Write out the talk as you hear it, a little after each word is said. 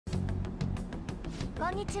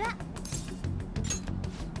I'm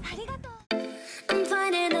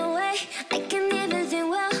finding a way, I can even think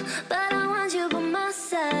well, but I want you by my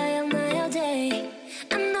side on my all day.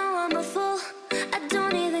 I know I'm a fool, I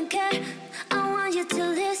don't even care. I want you to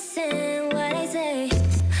listen what I say.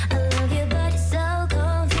 I love you, but it's so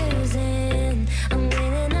confusing. I'm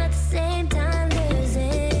winning at the same time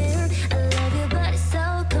losing. I love you, but it's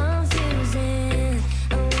so confusing.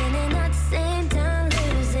 I'm winning at the same time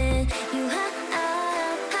losing. You have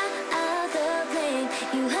the blame.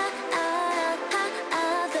 You have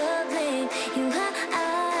the blame. You have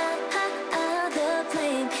the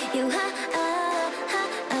blame. You have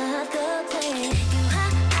the blame.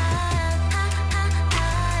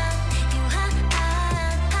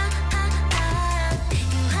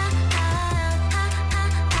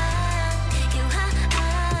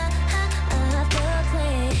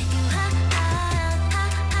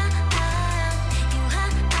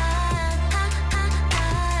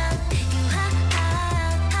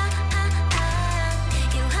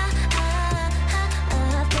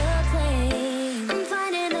 I'm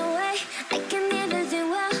finding a way, I can even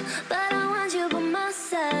think well, but I want you by my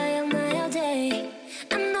side on my all day.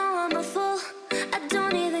 I know I'm a fool, I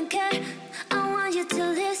don't even care. I want you to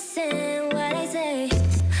listen what I say.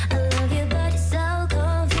 I love you, but it's so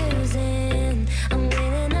confusing. I'm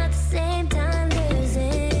winning at the same time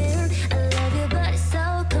losing. I love you, but it's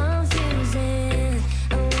so confusing.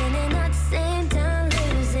 I'm winning at the same time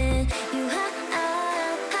losing. You have the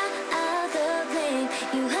blame.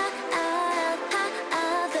 You have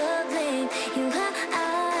the blame. You have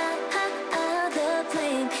the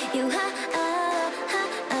blame. You have the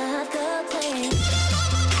blame.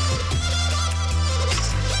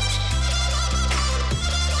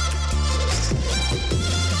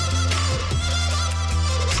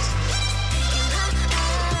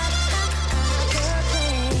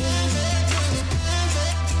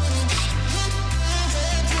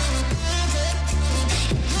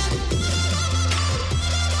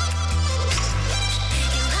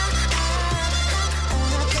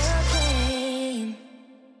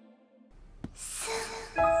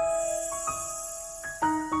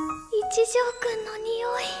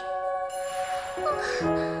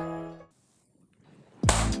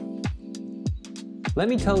 Let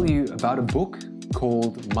me tell you about a book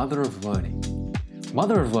called Mother of Learning.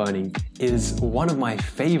 Mother of Learning is one of my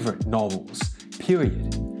favorite novels,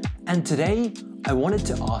 period. And today, I wanted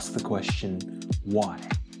to ask the question, why?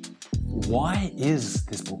 Why is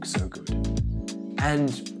this book so good?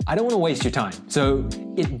 And I don't want to waste your time, so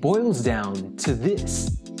it boils down to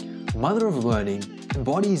this. Mother of Learning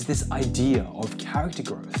embodies this idea of character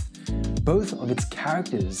growth, both of its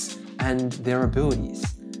characters and their abilities.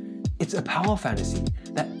 It's a power fantasy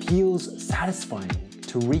that feels satisfying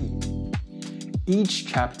to read. Each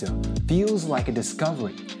chapter feels like a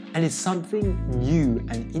discovery and is something new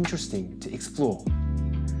and interesting to explore.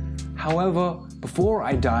 However, before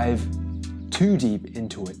I dive too deep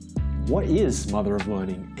into it, what is Mother of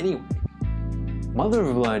Learning anyway? Mother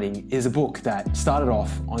of Learning is a book that started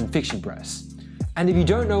off on Fiction Press. And if you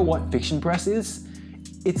don't know what Fiction Press is,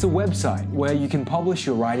 it's a website where you can publish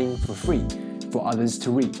your writing for free for others to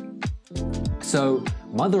read. So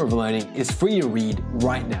Mother of Learning is free to read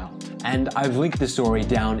right now, and I've linked the story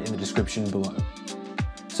down in the description below.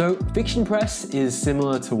 So Fiction Press is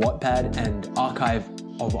similar to Wattpad and Archive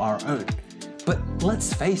of Our Own, but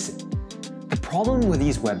let's face it, the problem with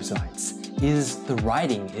these websites is the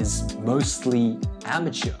writing is mostly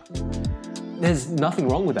amateur. There's nothing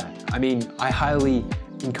wrong with that. I mean, I highly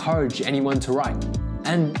encourage anyone to write,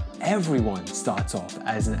 and everyone starts off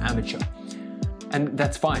as an amateur. And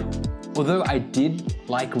that's fine. Although I did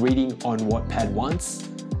like reading on Wattpad once,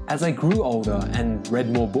 as I grew older and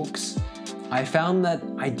read more books, I found that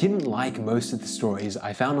I didn't like most of the stories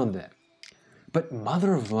I found on there. But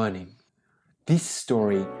Mother of Learning, this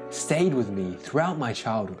story stayed with me throughout my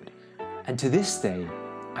childhood, and to this day,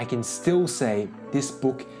 I can still say this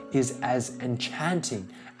book is as enchanting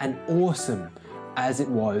and awesome as it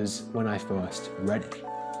was when I first read it.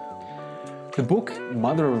 The book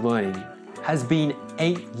Mother of Learning has been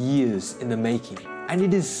 8 years in the making, and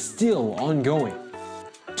it is still ongoing.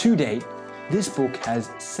 To date, this book has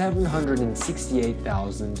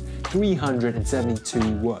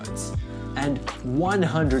 768,372 words and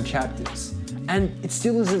 100 chapters, and it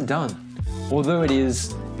still isn't done, although it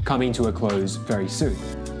is coming to a close very soon.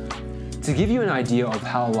 To give you an idea of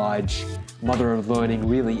how large Mother of Learning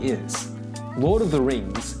really is, Lord of the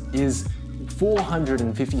Rings is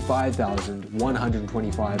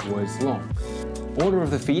 455,125 words long. Order of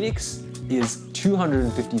the Phoenix is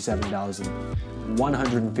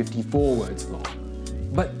 257,154 words long.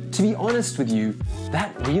 But to be honest with you,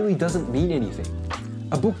 that really doesn't mean anything.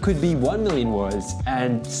 A book could be 1 million words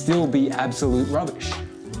and still be absolute rubbish.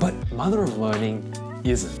 But Mother of Learning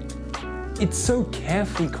isn't. It's so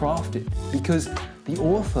carefully crafted because the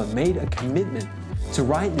author made a commitment to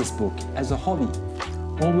write this book as a hobby,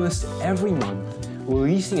 almost every month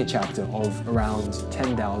releasing a chapter of around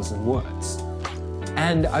 10,000 words.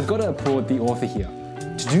 And I've got to applaud the author here.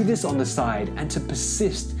 To do this on the side and to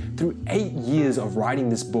persist through 8 years of writing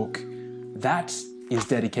this book, that is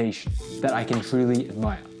dedication that I can truly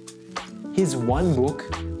admire. His one book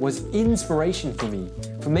was inspiration for me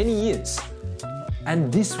for many years,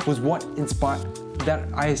 and this was what that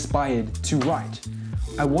I aspired to write.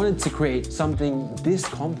 I wanted to create something this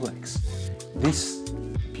complex, this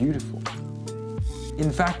beautiful.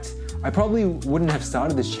 In fact, I probably wouldn't have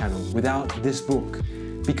started this channel without this book,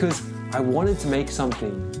 because I wanted to make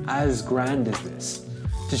something as grand as this,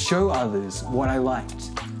 to show others what I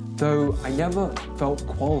liked, though I never felt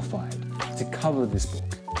qualified to cover this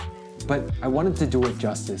book. But I wanted to do it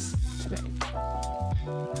justice today.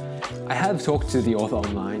 I have talked to the author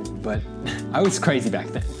online, but I was crazy back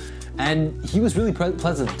then, and he was really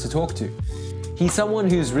pleasant to talk to. He's someone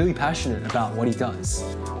who's really passionate about what he does,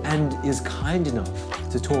 and is kind enough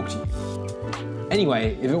to talk to you.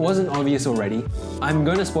 Anyway, if it wasn't obvious already, I'm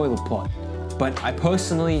going to spoil the plot, but I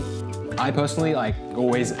personally like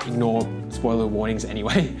always ignore spoiler warnings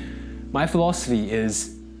anyway. My philosophy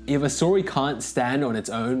is, if a story can't stand on its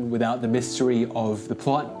own without the mystery of the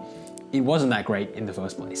plot, it wasn't that great in the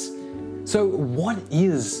first place. So what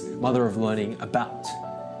is Mother of Learning about?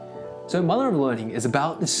 So Mother of Learning is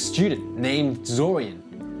about this student named Zorian,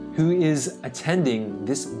 who is attending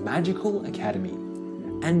this magical academy,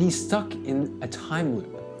 and he's stuck in a time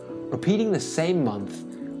loop, repeating the same month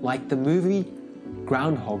like the movie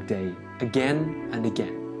Groundhog Day again and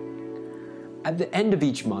again. At the end of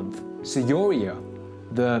each month, Sayuria,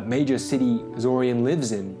 the major city Zorian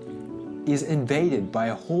lives in, is invaded by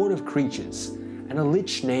a horde of creatures and a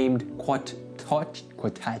lich named Quatach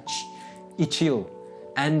Ichil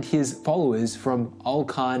and his followers from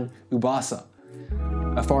Alkan Ubasa,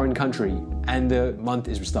 a foreign country, and the month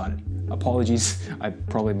is restarted. Apologies, I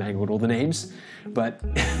probably mangled all the names, but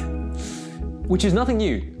which is nothing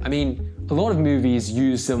new. I mean, a lot of movies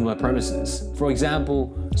use similar premises. For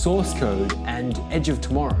example, Source Code and Edge of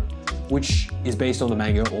Tomorrow, which is based on the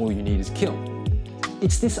manga All You Need Is Kill.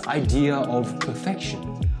 It's this idea of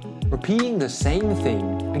perfection, repeating the same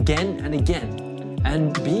thing again and again,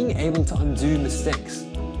 and being able to undo mistakes.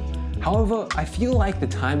 However, I feel like the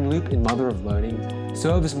time loop in Mother of Learning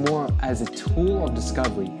serves more as a tool of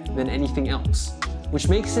discovery than anything else, which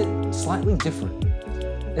makes it slightly different.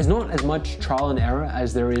 There's not as much trial and error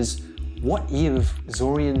as there is what if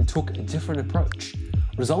Zorian took a different approach,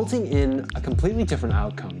 resulting in a completely different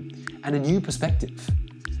outcome and a new perspective,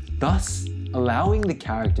 thus allowing the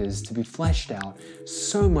characters to be fleshed out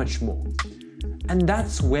so much more. And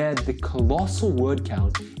that's where the colossal word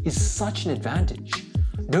count is such an advantage.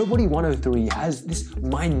 Nobody 103 has this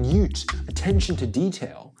minute attention to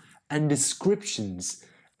detail and descriptions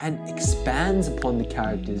and expands upon the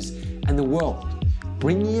characters and the world,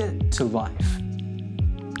 bringing it to life.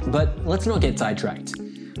 But let's not get sidetracked.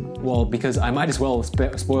 Well, because I might as well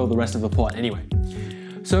spoil the rest of the plot anyway.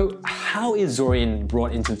 So how is Zorian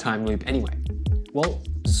brought into the time loop anyway? Well,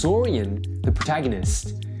 Zorian, the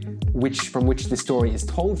protagonist, from which this story is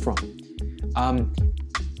told from,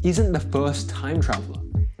 isn't the first time traveler.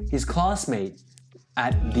 His classmate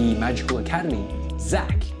at the Magical Academy,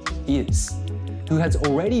 Zack, is, who has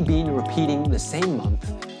already been repeating the same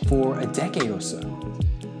month for a decade or so.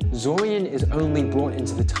 Zorian is only brought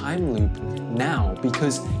into the time loop now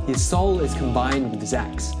because his soul is combined with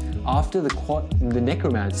Zack's after the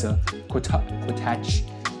necromancer Quatach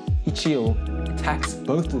Ichil attacks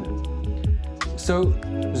both of them. So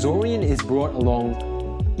Zorian is brought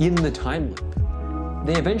along in the time loop.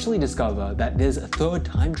 They eventually discover that there's a third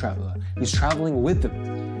time traveler who's traveling with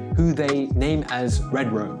them, who they name as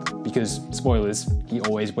Red Robe, because, spoilers, he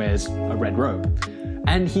always wears a red robe.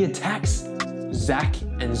 And he attacks Zack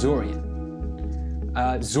and Zorian.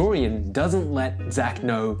 Zorian doesn't let Zack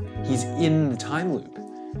know he's in the time loop,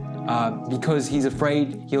 because he's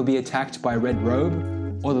afraid he'll be attacked by Red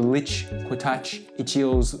Robe or the Lich Quatach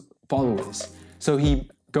Ichil's followers. So he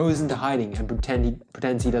goes into hiding and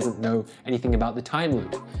pretends he doesn't know anything about the time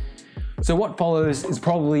loop. So what follows is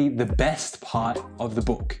probably the best part of the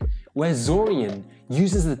book, where Zorian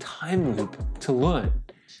uses the time loop to learn,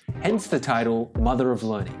 hence the title Mother of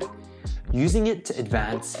Learning, using it to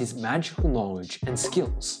advance his magical knowledge and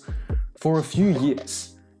skills for a few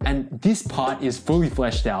years. And this part is fully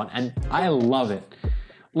fleshed out and I love it.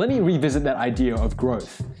 let me revisit that idea of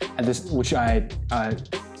growth, which I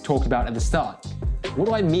talked about at the start. What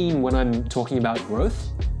do I mean when I'm talking about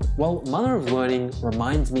growth? Well, Mother of Learning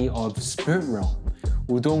reminds me of Spirit Realm,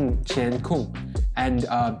 Wudong Qian Kung, and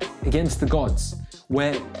Against the Gods,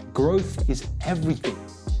 where growth is everything.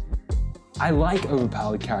 I like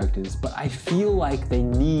overpowered characters, but I feel like they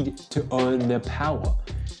need to earn their power.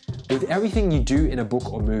 With everything you do in a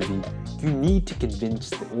book or movie, you need to convince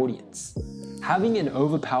the audience. Having an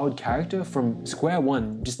overpowered character from square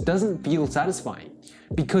one just doesn't feel satisfying,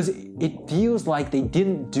 because it feels like they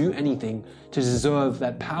didn't do anything to deserve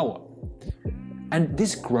that power. And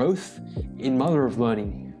this growth in Mother of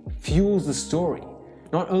Learning fuels the story,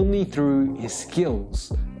 not only through his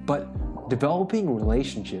skills, but developing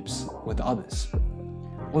relationships with others.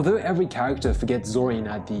 Although every character forgets Zorian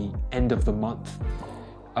at the end of the month,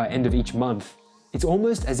 end of each month, it's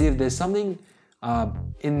almost as if there's something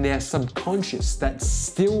in their subconscious that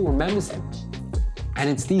still remembers him. And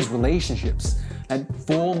it's these relationships that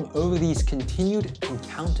form over these continued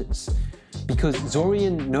encounters, because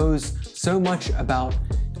Zorian knows so much about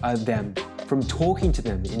them from talking to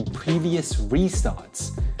them in previous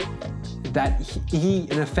restarts, that he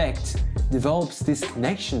in effect develops this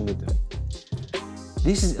connection with them.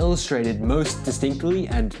 This is illustrated most distinctly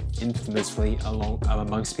and infamously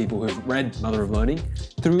amongst people who've read Mother of Learning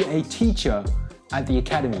through a teacher at the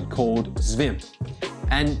academy called Zvim.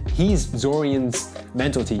 And he's Zorian's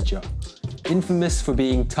mentor teacher, infamous for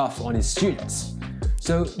being tough on his students.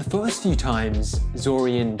 So the first few times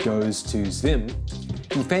Zorian goes to Zvim,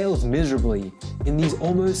 he fails miserably in these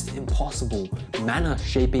almost impossible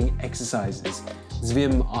mana-shaping exercises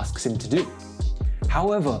Zvim asks him to do.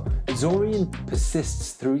 However, Zorian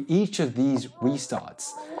persists through each of these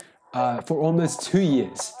restarts for almost 2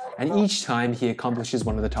 years, and each time he accomplishes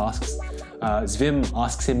one of the tasks, Zvim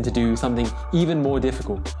asks him to do something even more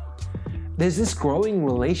difficult. There's this growing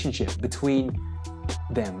relationship between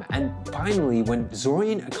them, and finally, when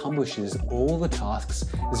Zorian accomplishes all the tasks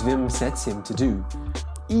Zvim sets him to do,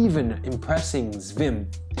 even impressing Zvim,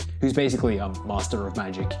 who's basically a master of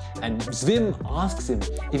magic, and Zvim asks him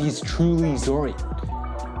if he's truly Zorian,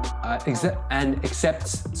 and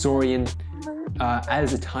accepts Zorian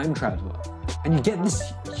as a time traveler. And you get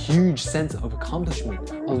this huge sense of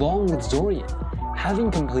accomplishment along with Zorian,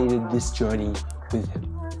 having completed this journey with him.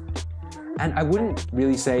 And I wouldn't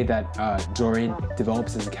really say that Zorian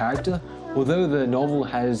develops as a character, although the novel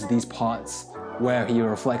has these parts where he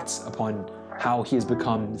reflects upon how he has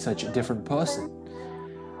become such a different person.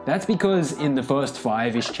 That's because in the first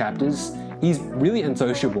 5-ish chapters, he's really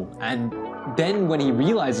unsociable, and then when he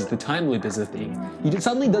realizes the time loop is a thing, he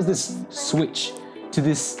suddenly does this switch to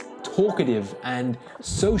this talkative and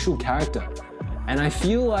social character. And I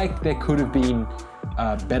feel like there could have been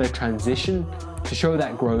a better transition to show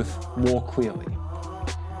that growth more clearly.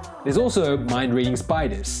 There's also mind-reading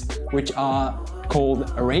spiders, which are called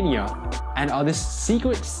Arania, and are this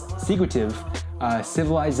secretive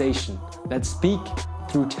civilization that speak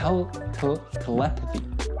through telepathy,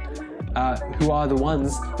 who are the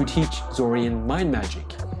ones who teach Zorian mind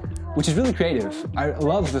magic, which is really creative. I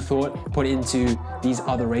love the thought put into these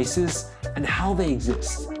other races and how they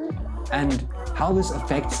exist, and how this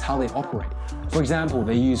affects how they operate. For example,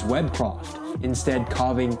 they use webcraft, instead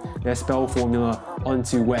carving their spell formula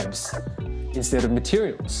onto webs instead of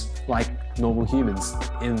materials, like normal humans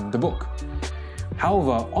in the book.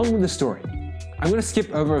 However, on with the story. I'm going to skip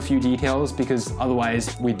over a few details because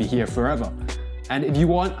otherwise we'd be here forever. And if you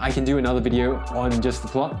want, I can do another video on just the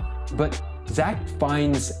plot. But Zack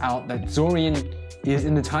finds out that Zorian is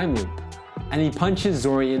in the time loop, and he punches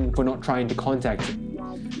Zorian for not trying to contact him.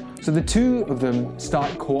 So the two of them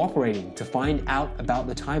start cooperating to find out about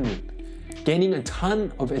the time loop, gaining a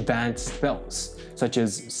ton of advanced spells, such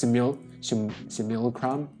as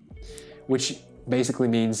simulacrum, which basically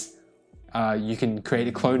means you can create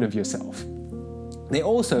a clone of yourself. They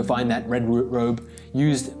also find that Red Robe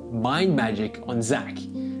used mind magic on Zack,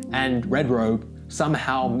 and Red Robe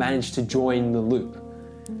somehow managed to join the loop.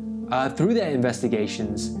 Through their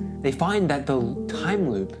investigations, they find that the time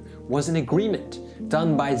loop was an agreement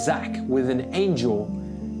done by Zack with an angel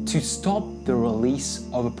to stop the release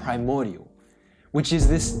of a primordial, which is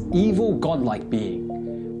this evil godlike being,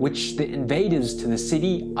 which the invaders to the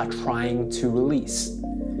city are trying to release.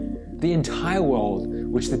 The entire world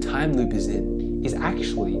which the time loop is in is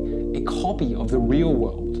actually a copy of the real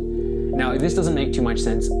world. Now, if this doesn't make too much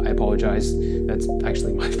sense, I apologize. That's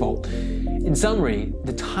actually my fault. In summary,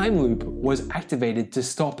 the time loop was activated to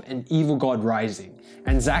stop an evil god rising,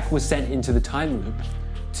 and Zack was sent into the time loop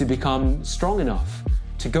to become strong enough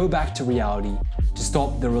to go back to reality to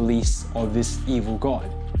stop the release of this evil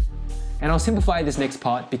god. And I'll simplify this next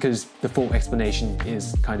part because the full explanation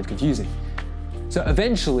is kind of confusing. So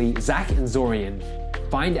eventually, Zack and Zorian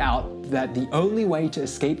find out that the only way to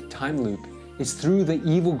escape time loop is through the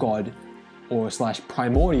evil god or /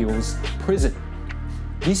 Primordial's prison.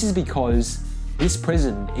 This is because this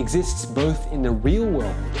prison exists both in the real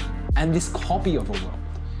world and this copy of a world.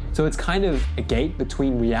 So it's kind of a gate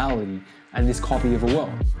between reality and this copy of a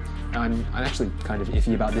world. I'm actually kind of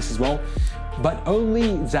iffy about this as well, but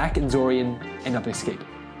only Zack and Zorian end up escaping.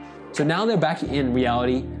 So now they're back in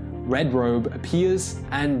reality. Red Robe appears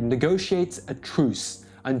and negotiates a truce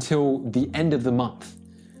until the end of the month,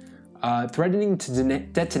 threatening to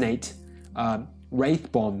detonate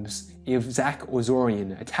wraith bombs if Zack or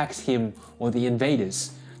Zorian attacks him or the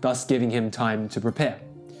invaders, thus giving him time to prepare.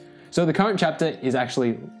 So the current chapter is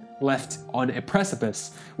actually left on a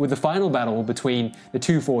precipice with the final battle between the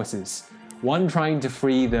two forces, one trying to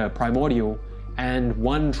free the Primordial and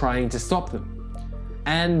one trying to stop them.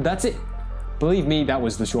 And that's it. Believe me, that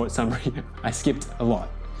was the short summary. I skipped a lot.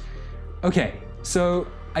 Okay, so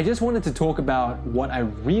I just wanted to talk about what I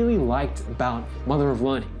really liked about Mother of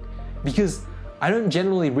Learning, because I don't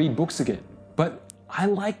generally read books again, but I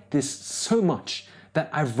liked this so much that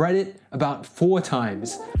I've read it about 4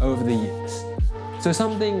 times over the years. So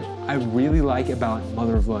something I really like about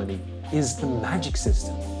Mother of Learning is the magic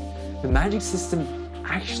system. The magic system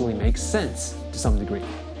actually makes sense to some degree.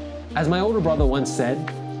 As my older brother once said,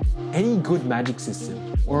 any good magic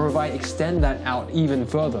system, or if I extend that out even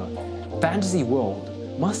further, fantasy world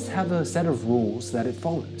must have a set of rules that it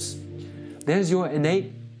follows. There's your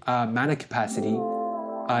innate mana capacity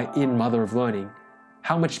in Mother of Learning,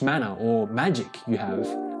 how much mana or magic you have,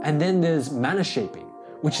 and then there's mana shaping,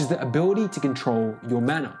 which is the ability to control your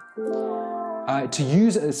mana. To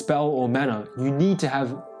use a spell or mana, you need to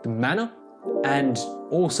have the mana and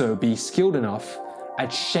also be skilled enough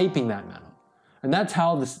at shaping that mana. And that's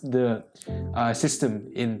how the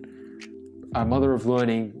system in Mother of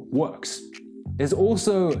Learning works. There's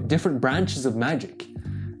also different branches of magic,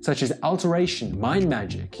 such as alteration, mind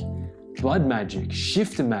magic, blood magic,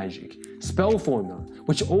 shifter magic, spell formula,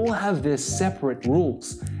 which all have their separate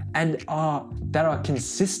rules and that are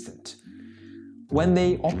consistent. When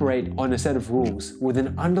they operate on a set of rules with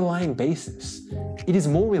an underlying basis, it is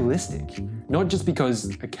more realistic, not just because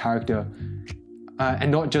a character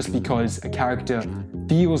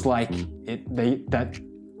feels like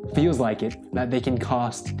that they can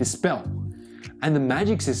cast this spell, and the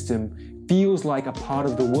magic system feels like a part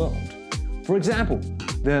of the world. For example,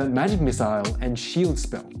 the magic missile and shield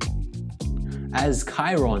spell. As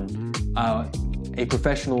Chiron, a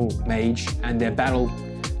professional mage and their battle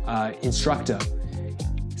instructor,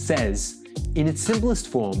 says, in its simplest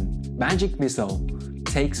form, magic missile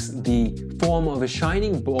takes the form of a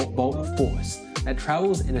shining bolt of force that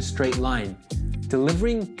travels in a straight line,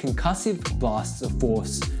 delivering concussive blasts of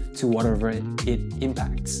force to whatever it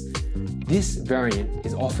impacts. This variant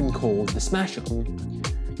is often called the Smasher.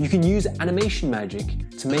 You can use animation magic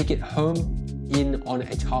to make it home in on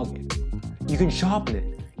a target. You can sharpen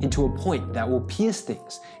it into a point that will pierce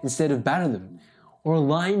things instead of batter them, or a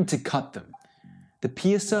line to cut them, the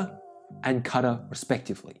piercer and cutter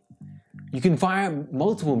respectively. You can fire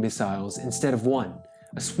multiple missiles instead of one,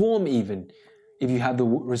 a swarm even, if you have the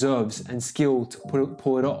reserves and skill to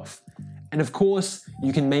pull it off. And of course,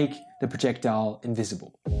 you can make the projectile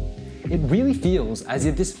invisible. It really feels as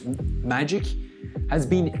if this magic has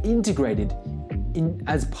been integrated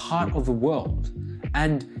as part of the world.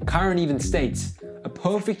 And Chiron even states, a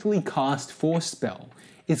perfectly cast force spell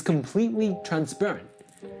is completely transparent.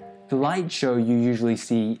 The light show you usually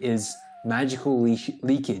see is magical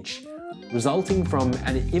leakage, resulting from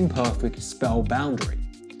an imperfect spell boundary.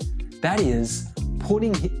 That is,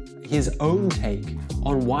 putting his own take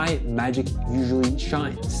on why magic usually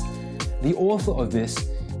shines. The author of this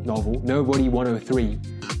novel, Nobody 103,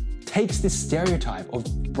 takes this stereotype of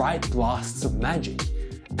bright blasts of magic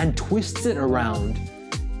and twists it around,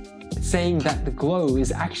 saying that the glow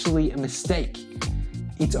is actually a mistake.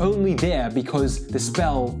 It's only there because the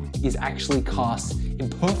spell is actually cast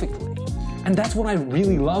imperfectly. And that's what I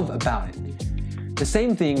really love about it. The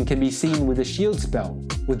same thing can be seen with a shield spell,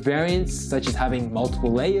 with variants such as having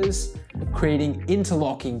multiple layers, creating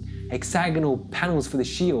interlocking hexagonal panels for the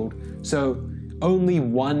shield, so only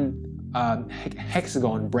one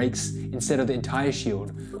hexagon breaks instead of the entire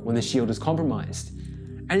shield when the shield is compromised.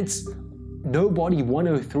 And it's Nobody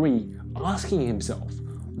 103 asking himself,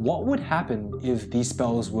 what would happen if these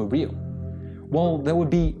spells were real? Well, there would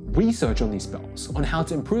be research on these spells, on how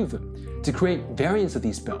to improve them, to create variants of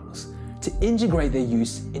these spells, to integrate their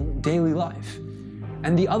use in daily life.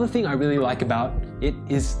 And the other thing I really like about it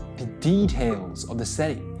is the details of the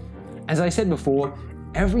setting. As I said before,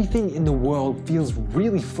 everything in the world feels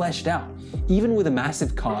really fleshed out. Even with a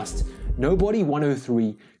massive cast, Nobody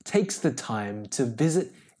 103 takes the time to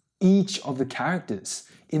visit each of the characters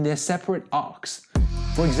in their separate arcs.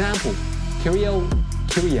 For example, Kiriel,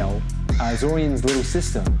 Zorian's little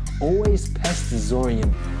sister, always pesters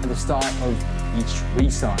Zorian at the start of each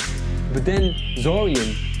restart. But then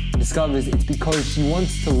Zorian discovers it's because she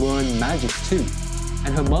wants to learn magic too,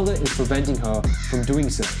 and her mother is preventing her from doing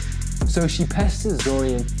so. So she pesters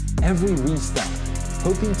Zorian every restart,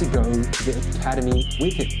 hoping to go to the academy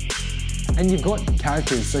with him. And you've got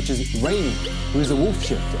characters such as Rainy, who is a wolf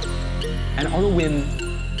shifter. And on a whim,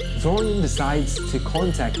 Zorian decides to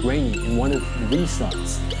contact Rainy in one of the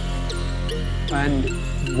restarts.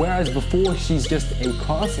 And whereas before she's just a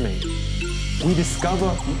classmate, we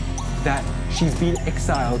discover that she's been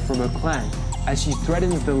exiled from her clan as she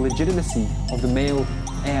threatens the legitimacy of the male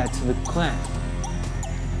heir to the clan.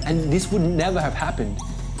 And this would never have happened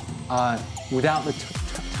without the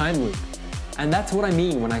time loop. And that's what I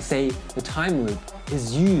mean when I say the time loop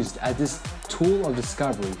is used as this tool of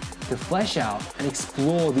discovery to flesh out and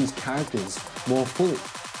explore these characters more fully.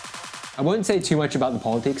 I won't say too much about the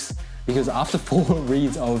politics, because after 4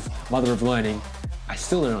 reads of Mother of Learning, I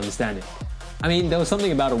still don't understand it. I mean, there was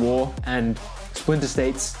something about a war and splinter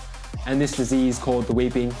states and this disease called the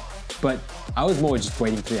weeping, but I was more just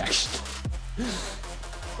waiting for the action.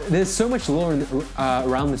 There's so much lore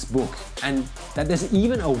around this book, and that there's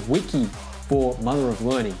even a wiki for Mother of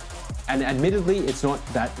Learning. And admittedly, it's not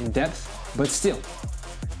that in-depth, but still.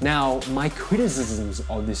 Now, my criticisms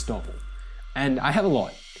of this novel, and I have a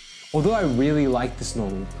lot. Although I really like this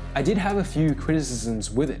novel, I did have a few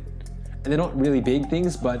criticisms with it. And they're not really big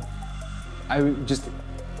things, but I just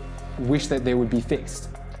wish that they would be fixed.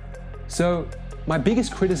 So, my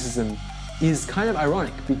biggest criticism is kind of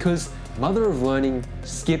ironic because Mother of Learning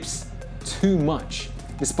skips too much,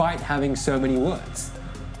 despite having so many words.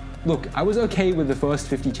 Look, I was okay with the first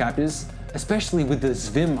 50 chapters, especially with the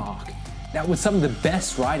Zvim arc. That was some of the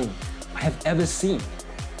best writing I have ever seen.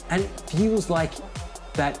 And it feels like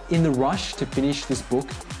that in the rush to finish this book,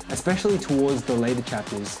 especially towards the later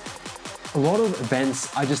chapters, a lot of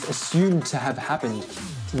events are just assumed to have happened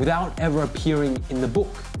without ever appearing in the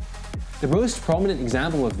book. The most prominent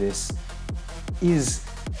example of this is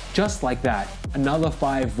just like that, another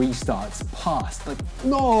 5 restarts passed. Like,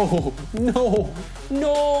 no!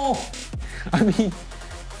 I mean,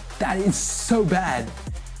 that is so bad.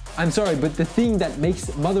 I'm sorry, but the thing that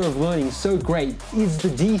makes Mother of Learning so great is the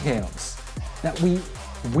details. That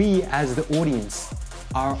we as the audience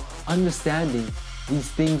are understanding these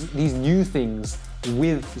things, these new things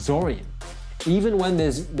with Zorian. Even when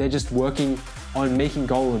they're just working on making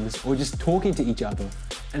golems or just talking to each other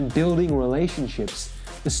and building relationships,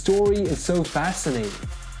 the story is so fascinating.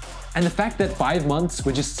 And the fact that 5 months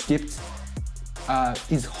were just skipped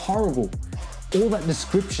is horrible. All that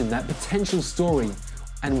description, that potential story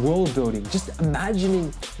and world building, just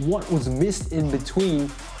imagining what was missed in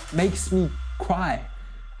between makes me cry.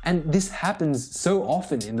 And this happens so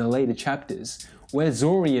often in the later chapters, where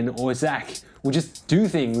Zorian or Zack will just do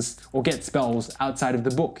things or get spells outside of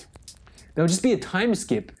the book. There'll just be a time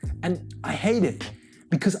skip, and I hate it,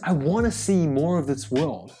 because I want to see more of this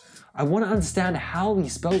world. I want to understand how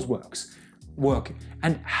these spells work,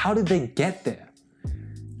 and how did they get there?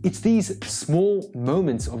 It's these small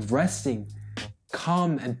moments of resting,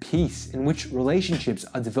 calm and peace in which relationships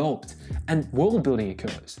are developed and world building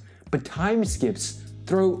occurs. But time skips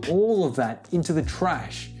throw all of that into the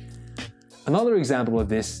trash. Another example of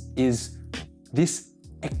this is this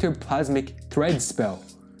ectoplasmic thread spell.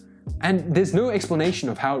 And there's no explanation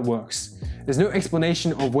of how it works. There's no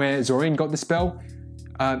explanation of where Zorian got the spell.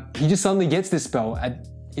 He just suddenly gets this spell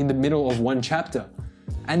in the middle of one chapter.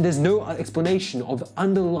 And there's no explanation of the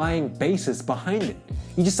underlying basis behind it.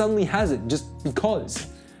 He just suddenly has it just because.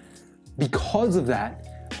 Because of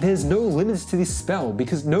that, there's no limits to this spell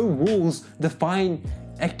because no rules define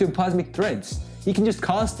ectoplasmic threads. He can just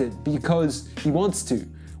cast it because he wants to,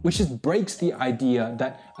 which just breaks the idea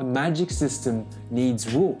that a magic system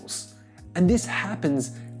needs rules. And this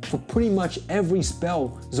happens for pretty much every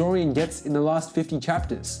spell Zorian gets in the last 50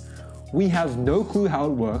 chapters. We have no clue how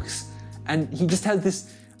it works, and he just has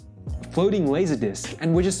this floating laser disc,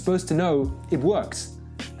 and we're just supposed to know it works.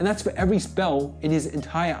 And that's for every spell in his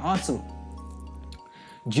entire arsenal.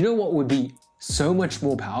 Do you know what would be so much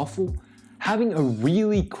more powerful? Having a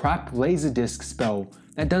really crap laser disc spell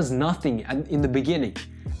that does nothing in the beginning,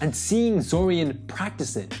 and seeing Zorian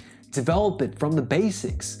practice it, develop it from the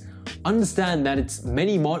basics, understand that it's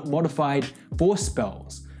many modified force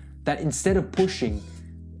spells, that instead of pushing,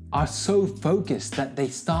 are so focused that they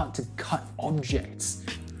start to cut objects,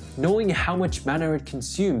 knowing how much mana it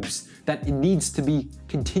consumes, that it needs to be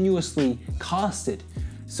continuously casted,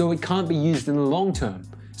 so it can't be used in the long term.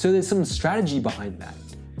 So there's some strategy behind that.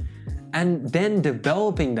 And then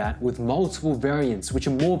developing that with multiple variants which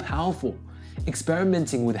are more powerful,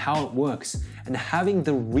 experimenting with how it works, and having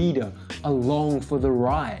the reader along for the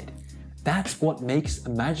ride. That's what makes a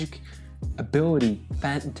magic ability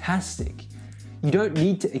fantastic. You don't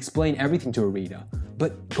need to explain everything to a reader,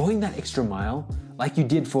 but going that extra mile, like you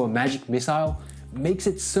did for a magic missile, makes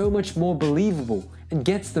it so much more believable and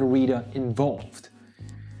gets the reader involved.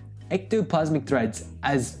 Ectoplasmic threads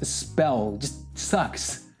as a spell just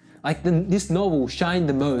sucks. Like this novel shined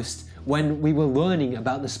the most when we were learning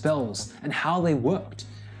about the spells and how they worked,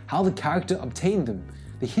 how the character obtained them,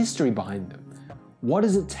 the history behind them. What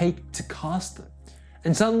does it take to cast them?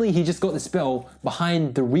 And suddenly he just got the spell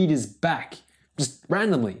behind the reader's back, just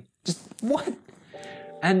randomly. Just what?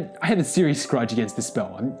 And I have a serious grudge against this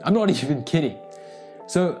spell. I'm not even kidding.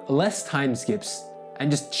 So less time skips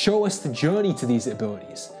and just show us the journey to these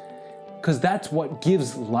abilities, because that's what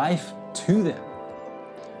gives life to them.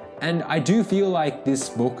 And I do feel like this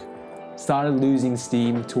book started losing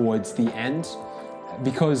steam towards the end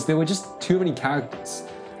because there were just too many characters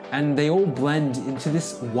and they all blend into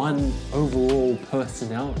this one overall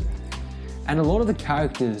personality. And a lot of the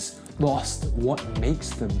characters lost what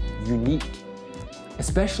makes them unique.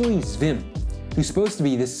 Especially Zvim, who's supposed to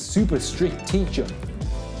be this super strict teacher.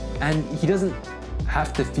 And he doesn't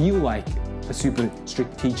have to feel like a super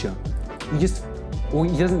strict teacher. He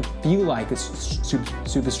doesn't feel like a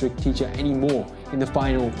super strict teacher anymore in the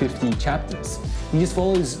final 50 chapters. He just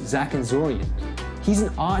follows Zack and Zorian. He's an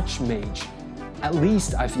archmage. At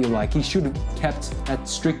least I feel like he should have kept that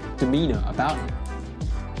strict demeanor about him.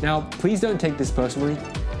 Now, please don't take this personally.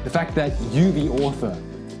 The fact that you, the author,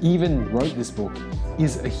 even wrote this book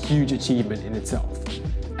is a huge achievement in itself.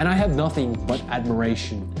 And I have nothing but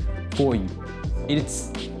admiration for you.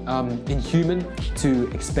 It's inhuman to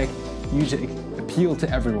expect you to appeal to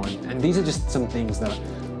everyone, and these are just some things that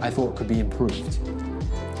I thought could be improved.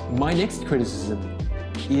 My next criticism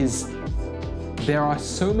is there are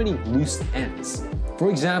so many loose ends. For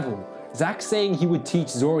example, Zack saying he would teach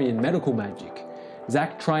Zorian medical magic,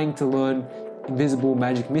 Zack trying to learn invisible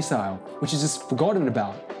magic missile, which is just forgotten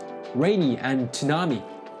about, Rainy and Tsunami,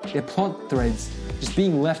 their plot threads just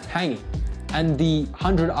being left hanging, and the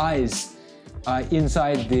 100 eyes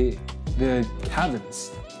inside the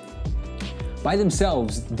caverns. By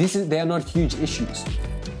themselves, they are not huge issues,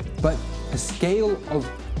 but the scale of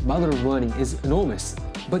Mother of Learning is enormous,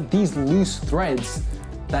 but these loose threads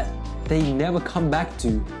that they never come back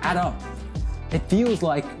to add up. It feels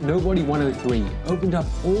like Nobody 103 opened up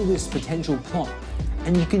all this potential plot,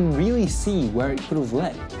 and you can really see where it could have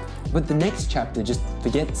led, but the next chapter just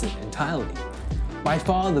forgets it entirely. By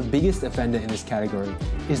far the biggest offender in this category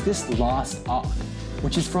is this last arc,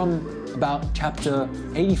 which is from about chapter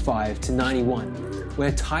 85 to 91,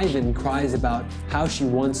 where Tyven cries about how she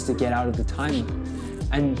wants to get out of the time loop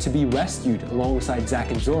and to be rescued alongside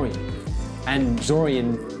Zack and Zorian. And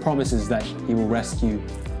Zorian promises that he will rescue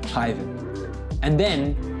Tyven. And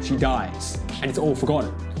then she dies, and it's all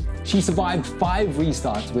forgotten. She survived 5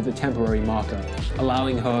 restarts with a temporary marker,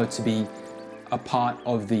 allowing her to be a part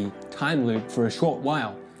of the time loop for a short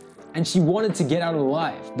while. And she wanted to get out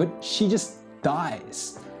alive, but she just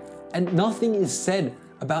dies. And nothing is said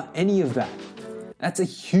about any of that. That's a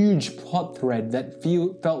huge plot thread that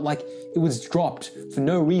felt like it was dropped for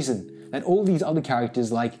no reason. That all these other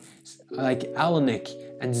characters like Alanik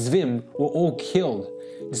and Zvim were all killed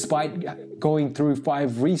despite going through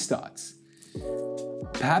 5 restarts.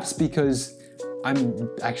 Perhaps because I'm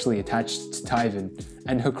actually attached to Tyven,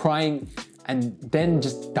 and her crying and then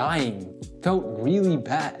just dying felt really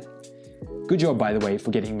bad. Good job, by the way,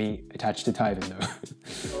 for getting me attached to Tyven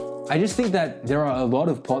though. I just think that there are a lot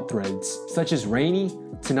of plot threads, such as Rainy,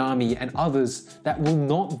 Tsunami, and others that will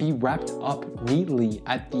not be wrapped up neatly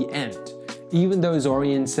at the end, even though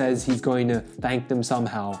Zorian says he's going to thank them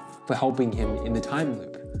somehow for helping him in the time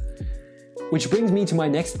loop. Which brings me to my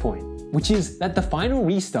next point, which is that the final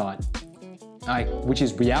restart, which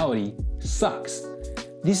is reality, sucks.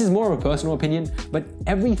 This is more of a personal opinion, but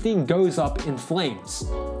everything goes up in flames.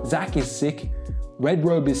 Zack is sick, Red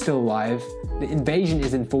Robe is still alive, the invasion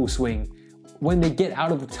is in full swing when they get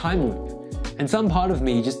out of the time loop. And some part of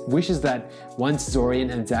me just wishes that once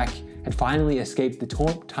Zorian and Zack had finally escaped the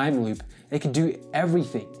time loop, they could do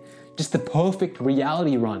everything. Just the perfect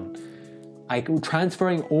reality run. Like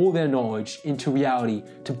transferring all their knowledge into reality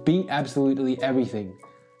to beat absolutely everything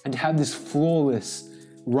and to have this flawless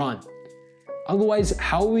run. Otherwise,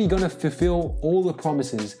 how are we going to fulfill all the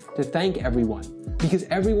promises to thank everyone? Because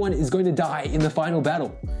everyone is going to die in the final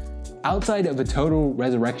battle. Outside of a total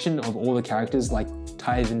resurrection of all the characters like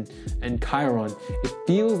Typhon and Chiron, it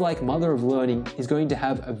feels like Mother of Learning is going to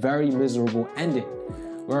have a very miserable ending,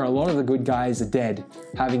 where a lot of the good guys are dead,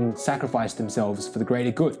 having sacrificed themselves for the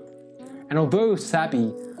greater good. And although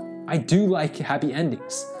sappy, I do like happy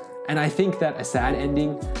endings, and I think that a sad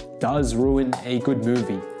ending does ruin a good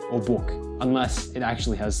movie or book, unless it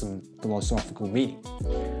actually has some philosophical meaning.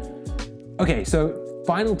 Okay, so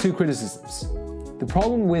final two criticisms. The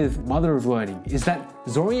problem with Mother of Learning is that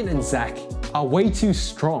Zorian and Zack are way too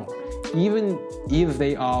strong, even if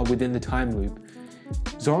they are within the time loop.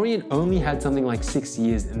 Zorian only had something like 6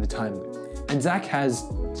 years in the time loop, and Zack has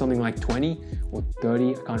something like 20 or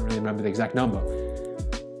 30, I can't really remember the exact number.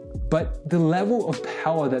 But the level of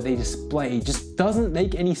power that they display just doesn't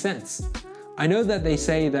make any sense. I know that they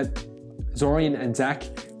say that Zorian and Zack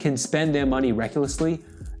can spend their money recklessly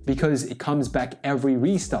because it comes back every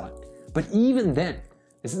restart. But even then,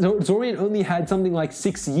 Zorian only had something like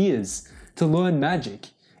 6 years to learn magic,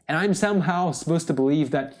 and I'm somehow supposed to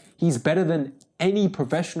believe that he's better than any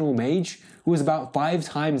professional mage who is about 5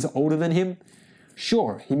 times older than him.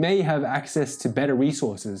 Sure, he may have access to better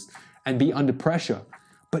resources and be under pressure,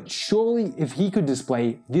 but surely if he could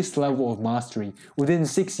display this level of mastery within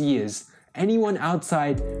 6 years, anyone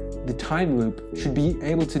outside the time loop should be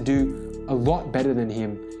able to do a lot better than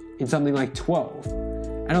him in something like 12.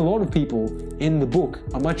 And a lot of people in the book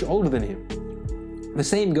are much older than him. The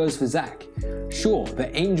same goes for Zack. Sure,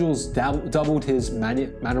 the angels doubled his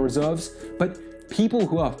mana reserves, but people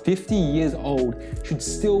who are 50 years old should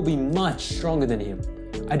still be much stronger than him.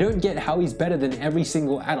 I don't get how he's better than every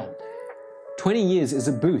single adult. 20 years is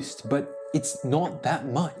a boost, but it's not that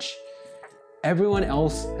much. Everyone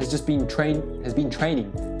else has been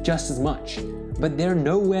training just as much, but they're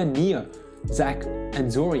nowhere near Zack and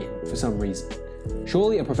Zorian for some reason.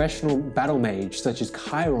 Surely a professional battle mage such as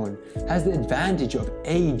Chiron has the advantage of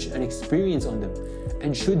age and experience on them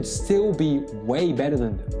and should still be way better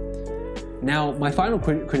than them. Now, my final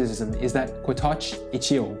criticism is that Kotoch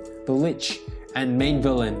Ichiyo, the Lich and main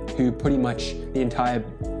villain who pretty much the entire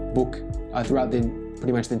book,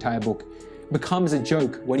 pretty much the entire book, becomes a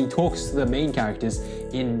joke when he talks to the main characters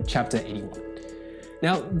in chapter 81.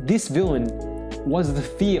 Now, this villain was the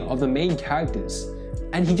fear of the main characters,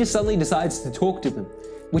 and he just suddenly decides to talk to them,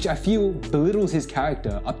 which I feel belittles his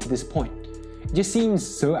character up to this point. It just seems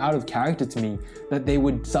so out of character to me that they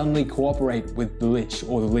would suddenly cooperate with the Lich,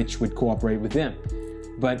 or the Lich would cooperate with them.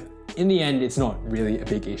 But in the end, it's not really a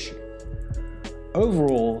big issue.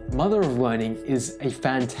 Overall, Mother of Learning is a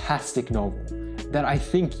fantastic novel that I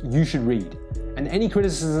think you should read, and any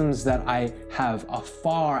criticisms that I have are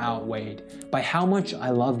far outweighed by how much I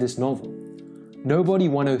love this novel. Nobody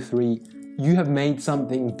 103, you have made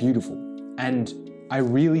something beautiful, and I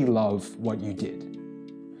really love what you did.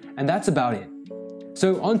 And that's about it.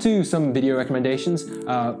 So on to some video recommendations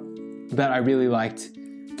that I really liked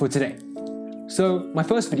for today. So my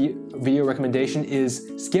first video recommendation is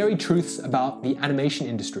Scary Truths About the Animation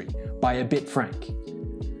Industry by A Bit Frank.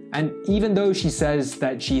 And even though she says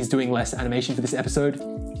that she's doing less animation for this episode,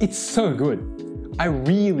 it's so good. I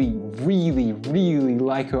really, really, really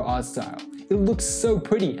like her art style. It looks so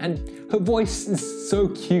pretty and her voice is so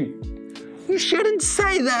cute. You shouldn't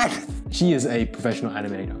say that! She is a professional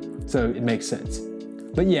animator, so it makes sense.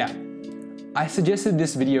 But yeah, I suggested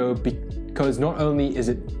this video because not only is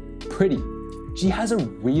it pretty, she has a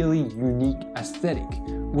really unique aesthetic,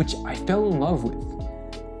 which I fell in love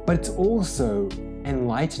with. But it's also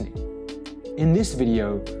enlightening. In this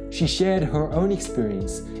video, she shared her own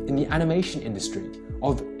experience in the animation industry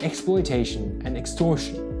of exploitation and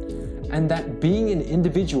extortion, and that being an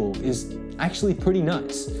individual is actually pretty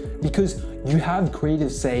nice because you have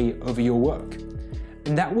creative say over your work.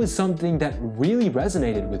 And that was something that really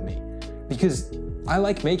resonated with me because I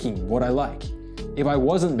like making what I like. If I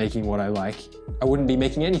wasn't making what I like, I wouldn't be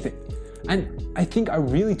making anything. And I think I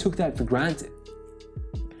really took that for granted.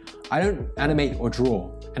 I don't animate or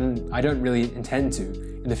draw, and I don't really intend to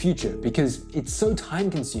in the future because it's so time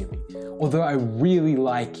consuming. Although I really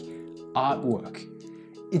like artwork,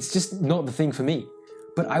 it's just not the thing for me.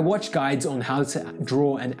 But I watch guides on how to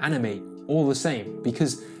draw and animate all the same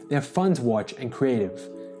because they're fun to watch and creative,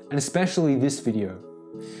 and especially this video.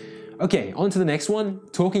 Okay, on to the next one,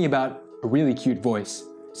 talking about a really cute voice.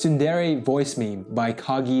 Tsundere voice meme by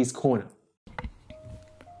Kagi's Corner.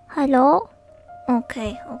 Hello?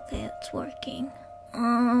 Okay, it's working.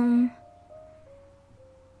 My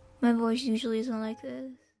voice usually isn't like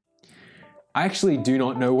this. I actually do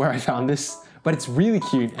not know where I found this, but it's really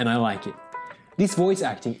cute and I like it. This voice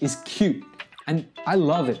acting is cute and I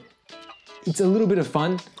love it. It's a little bit of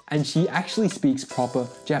fun and she actually speaks proper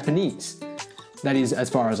Japanese. That is, as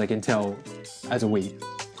far as I can tell, as a weeb.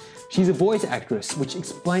 She's a voice actress, which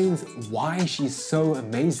explains why she's so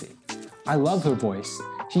amazing. I love her voice.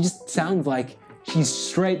 She just sounds like she's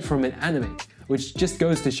straight from an anime, which just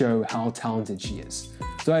goes to show how talented she is.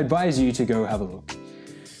 So I advise you to go have a look.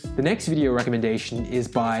 The next video recommendation is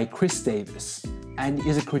by Chris Davis and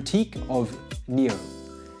is a critique of Neo.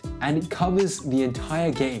 And it covers the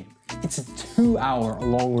entire game. It's a 2-hour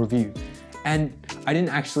long review. And I didn't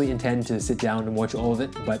actually intend to sit down and watch all of it,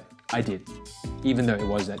 but I did, even though it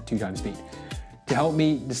was at 2x speed, to help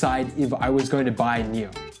me decide if I was going to buy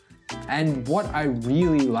Neo. And what I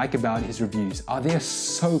really like about his reviews are they're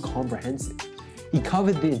so comprehensive. He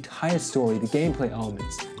covered the entire story, the gameplay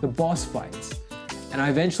elements, the boss fights, and I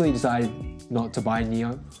eventually decided not to buy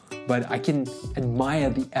Neo, but I can admire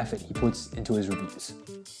the effort he puts into his reviews.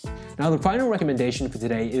 Now the final recommendation for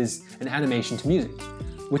today is an animation to music,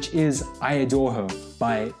 which is I Adore Her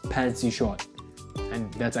by Pantsu Shot,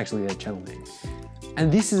 and that's actually their channel name. And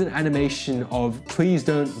this is an animation of Please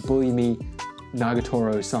Don't Bully Me,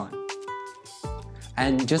 Nagatoro-san.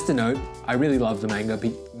 And just a note, I really love the manga,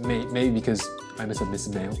 maybe because I'm a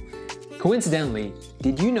submissive male. Coincidentally,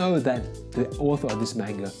 did you know that the author of this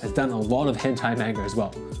manga has done a lot of hentai manga as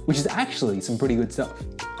well, which is actually some pretty good stuff,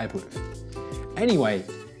 I approve. Anyway,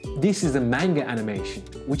 this is a manga animation,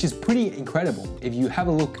 which is pretty incredible. If you have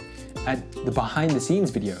a look at the behind the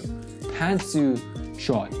scenes video, Pantsu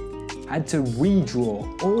Shot had to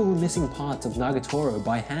redraw all the missing parts of Nagatoro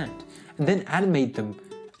by hand and then animate them,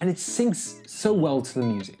 and it syncs so well to the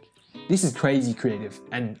music. This is crazy creative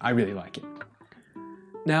and I really like it.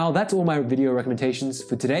 Now that's all my video recommendations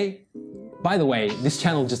for today. By the way, this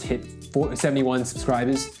channel just hit 71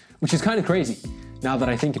 subscribers, which is kind of crazy now that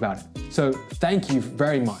I think about it. So thank you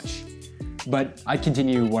very much. But I'd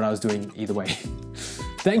continue what I was doing either way.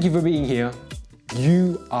 Thank you for being here.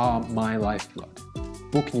 You are my lifeblood.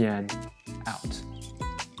 Book Nyan out.